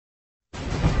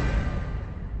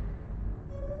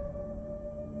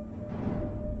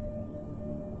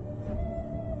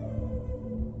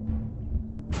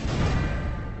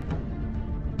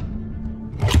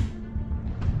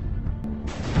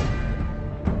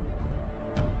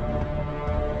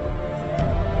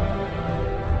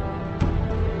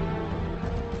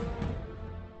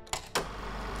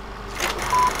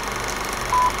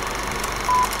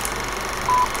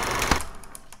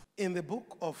the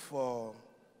book of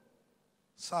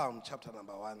Psalm chapter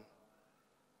number 1,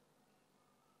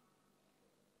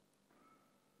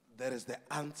 there is the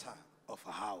answer of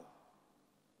how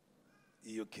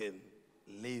you can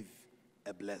live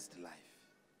a blessed life.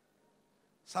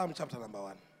 Psalm chapter number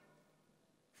 1,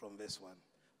 from verse 1.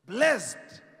 Blessed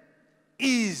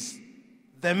is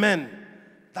the man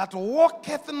that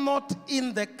walketh not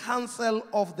in the counsel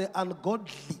of the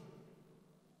ungodly.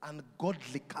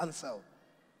 Ungodly counsel.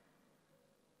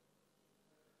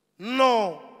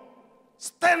 No,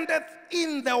 standeth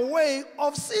in the way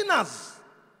of sinners.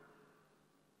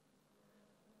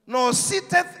 Nor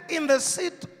sitteth in the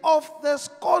seat of the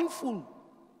scornful.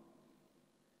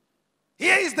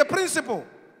 Here is the principle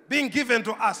being given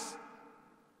to us.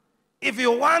 If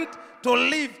you want to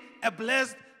live a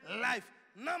blessed life,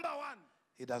 number one,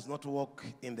 he does not walk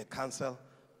in the counsel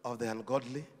of the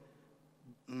ungodly,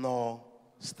 nor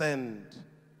stand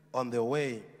on the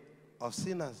way of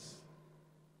sinners.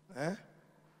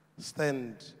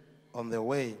 Stand on the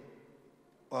way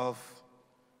of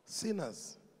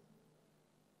sinners.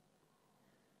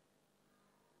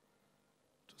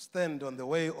 To stand on the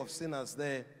way of sinners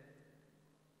there,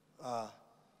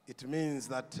 it means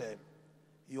that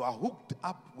you are hooked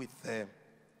up with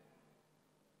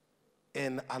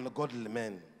an ungodly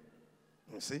man.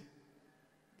 You see?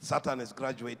 Satan is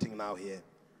graduating now here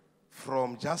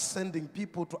from just sending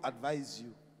people to advise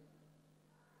you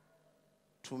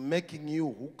to making you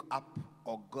hook up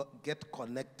or get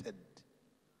connected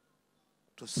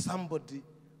to somebody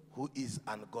who is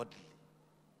ungodly,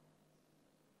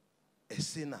 a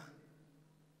sinner,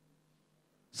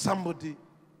 somebody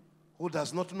who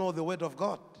does not know the word of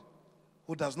God,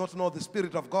 who does not know the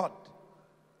Spirit of God,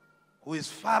 who is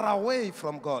far away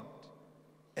from God.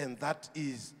 And that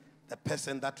is the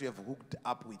person that you have hooked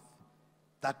up with.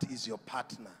 That is your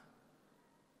partner,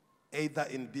 either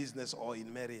in business or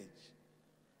in marriage.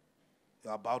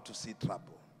 You're about to see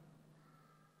trouble.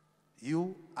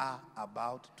 You are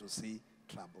about to see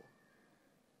trouble.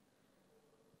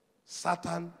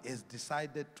 Satan has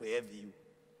decided to have you.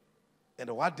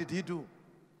 And what did he do?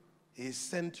 He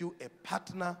sent you a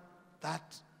partner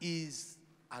that is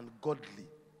ungodly.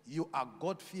 You are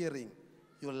God-fearing.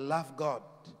 You love God.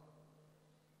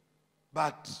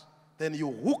 But then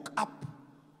you hook up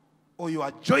or you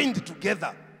are joined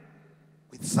together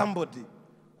with somebody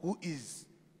who is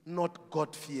not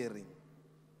God-fearing,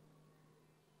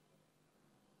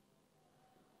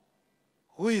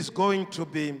 who is going to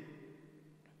be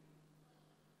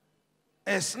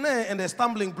a snare and a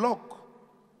stumbling block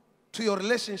to your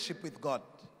relationship with God.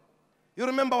 You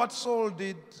remember what Saul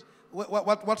did,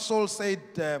 what Saul said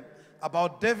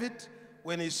about David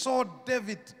when he saw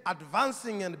David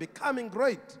advancing and becoming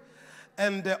great,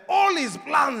 and all his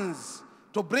plans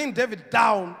to bring David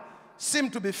down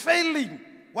seemed to be failing.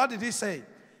 What did he say?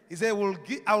 He said,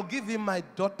 I'll give him my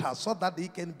daughter so that he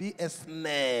can be a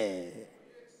snare.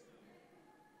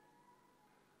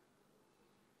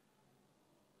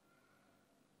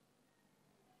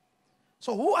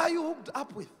 So who are you hooked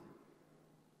up with?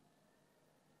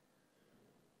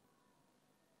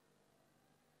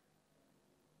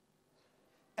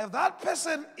 If that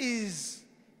person is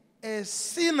a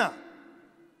sinner,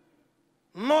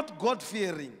 not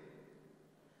God-fearing,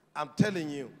 I'm telling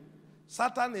you,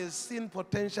 Satan has seen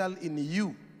potential in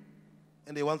you,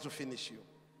 and he wants to finish you.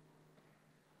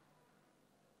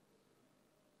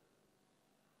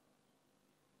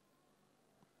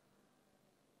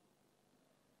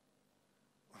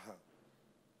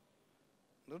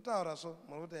 You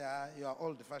are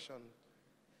old-fashioned.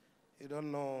 You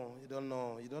don't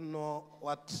know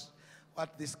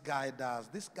what this guy does.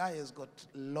 This guy has got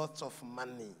lots of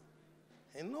money.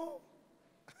 You know?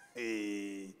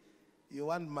 Hey, you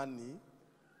want money?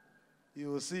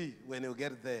 You will see when you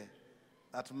get there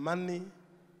that money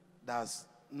does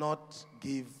not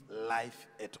give life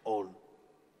at all.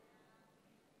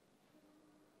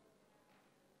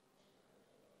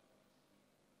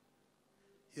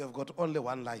 You have got only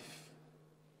one life.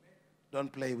 Don't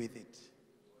play with it.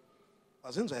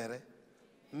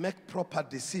 Make proper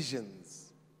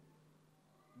decisions,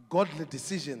 godly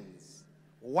decisions,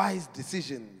 wise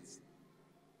decisions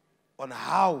on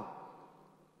how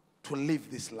to live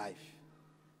this life.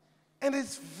 And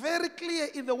it's very clear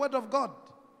in the Word of God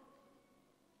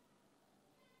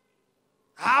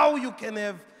how you can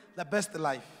have the best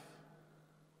life.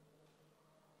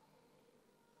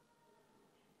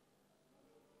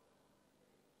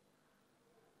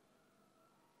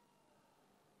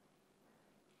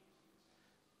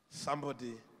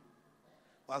 Somebody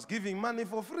was giving money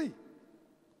for free.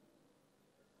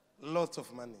 Lots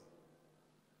of money.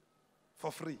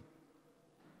 For free.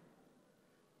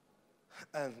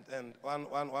 And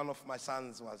one of my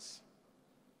sons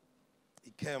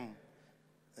he came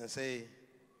and say,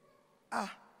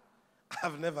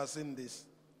 I've never seen this.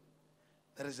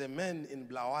 There is a man in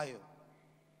Blawayo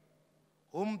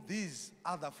whom these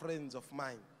other friends of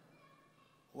mine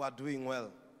who are doing well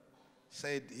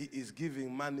said he is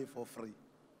giving money for free.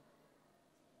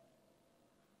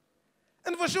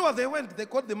 And for sure they went, they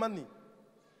got the money.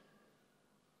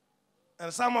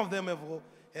 And some of them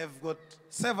have got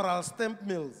several stamp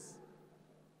mills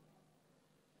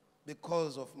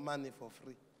because of money for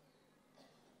free.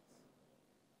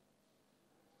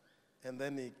 And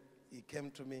then he came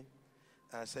to me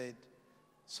and said,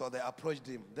 so they approached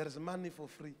him. There is money for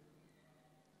free.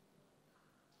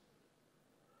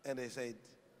 And they said,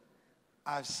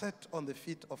 I've sat on the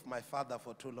feet of my father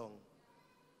for too long.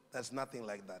 There's nothing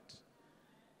like that.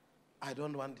 I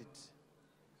don't want it.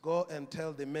 Go and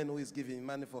tell the man who is giving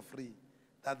money for free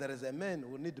that there is a man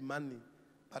who needs money,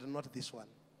 but not this one.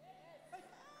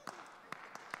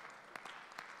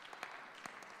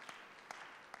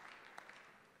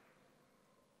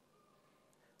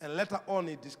 And later on,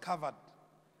 he discovered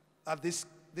that this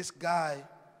guy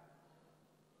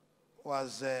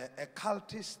was a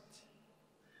cultist.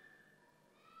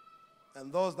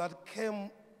 And those that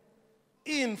came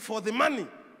in for the money,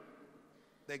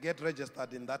 they get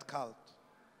registered in that cult.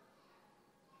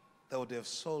 They would have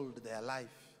sold their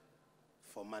life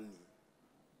for money.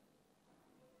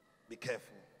 Be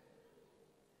careful.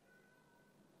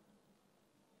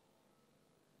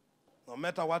 No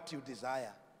matter what you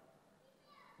desire,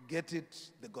 get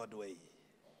it the God way.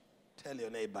 Tell your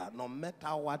neighbor, no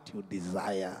matter what you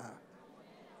desire,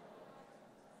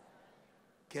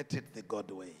 get it the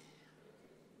God way.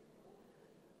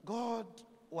 God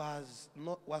was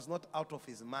not out of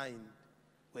his mind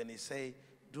when he said,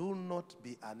 do not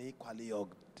be unequally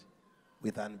yoked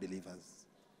with unbelievers.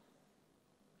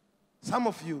 Some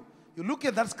of you look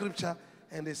at that scripture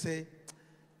and they say,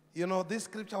 you know, this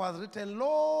scripture was written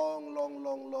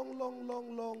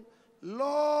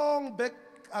long back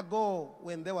ago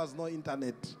when there was no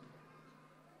internet.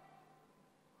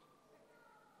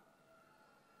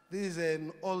 This is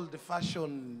an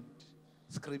old-fashioned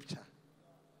scripture.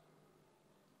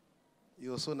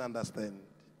 You'll soon understand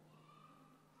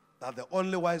that the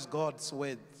only wise God's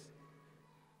words,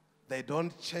 they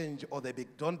don't change or they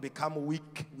don't become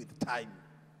weak with time.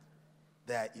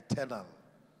 They are eternal.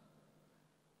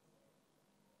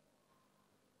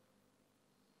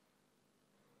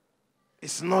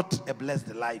 It's not a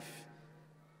blessed life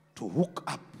to hook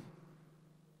up,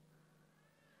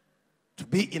 to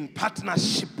be in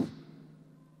partnership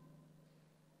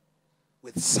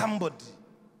with somebody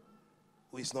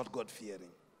who is not God-fearing.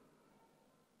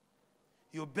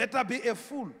 You better be a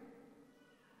fool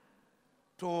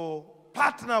to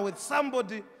partner with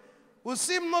somebody who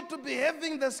seem not to be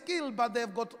having the skill, but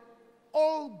they've got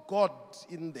all God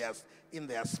in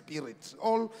their spirit.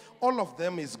 All of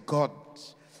them is God.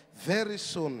 Very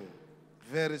soon,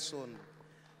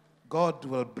 God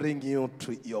will bring you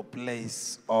to your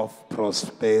place of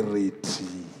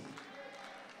prosperity.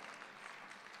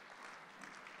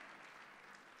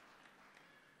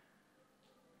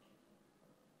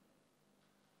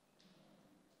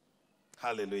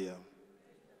 Hallelujah.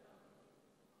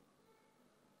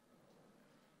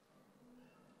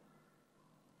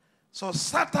 So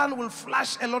Satan will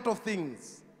flash a lot of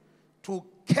things to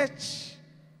catch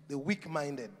the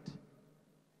weak-minded.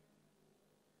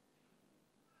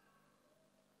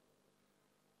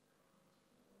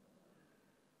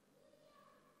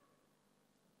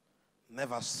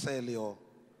 Never sell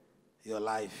your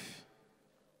life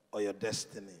or your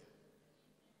destiny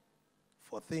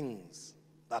for things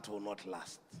that will not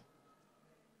last.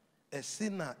 A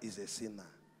sinner is a sinner.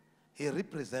 He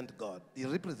represents God. He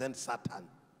represents Satan.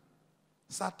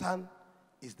 Satan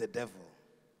is the devil.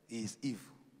 He is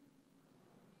evil.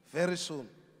 Very soon,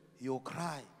 you'll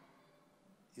cry.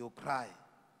 You'll cry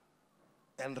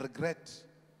and regret.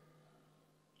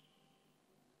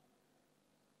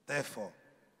 Therefore,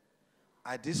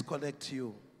 I disconnect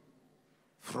you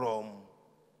from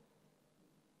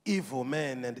evil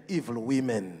men and evil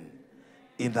women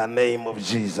in the name of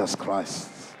Jesus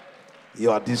Christ. You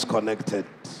are disconnected.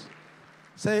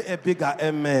 Say a bigger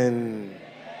amen.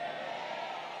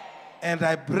 And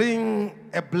I bring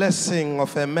a blessing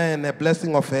of a man, a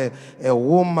blessing of a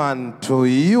woman to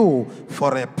you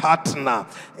for a partner.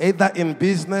 Either in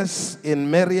business, in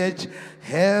marriage,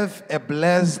 have a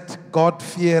blessed,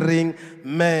 God-fearing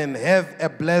man. Have a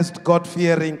blessed,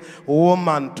 God-fearing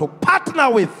woman to partner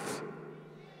with.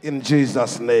 In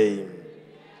Jesus' name.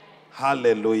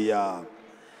 Hallelujah.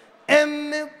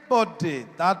 Anybody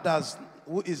that does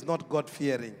who is not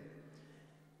God-fearing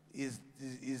is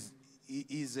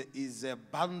a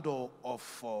bundle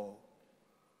of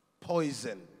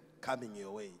poison coming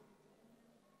your way.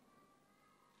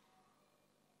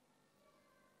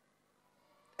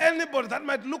 Anybody that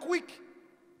might look weak,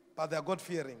 but they are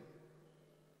God-fearing.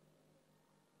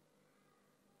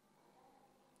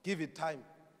 Give it time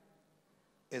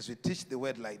as we teach the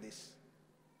word like this.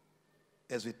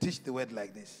 As we teach the word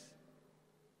like this,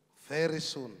 very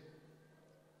soon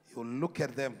you'll look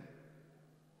at them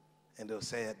and they'll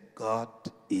say, God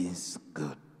is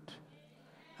good.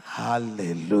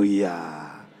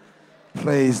 Hallelujah.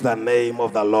 Praise the name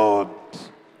of the Lord.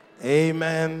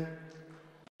 Amen.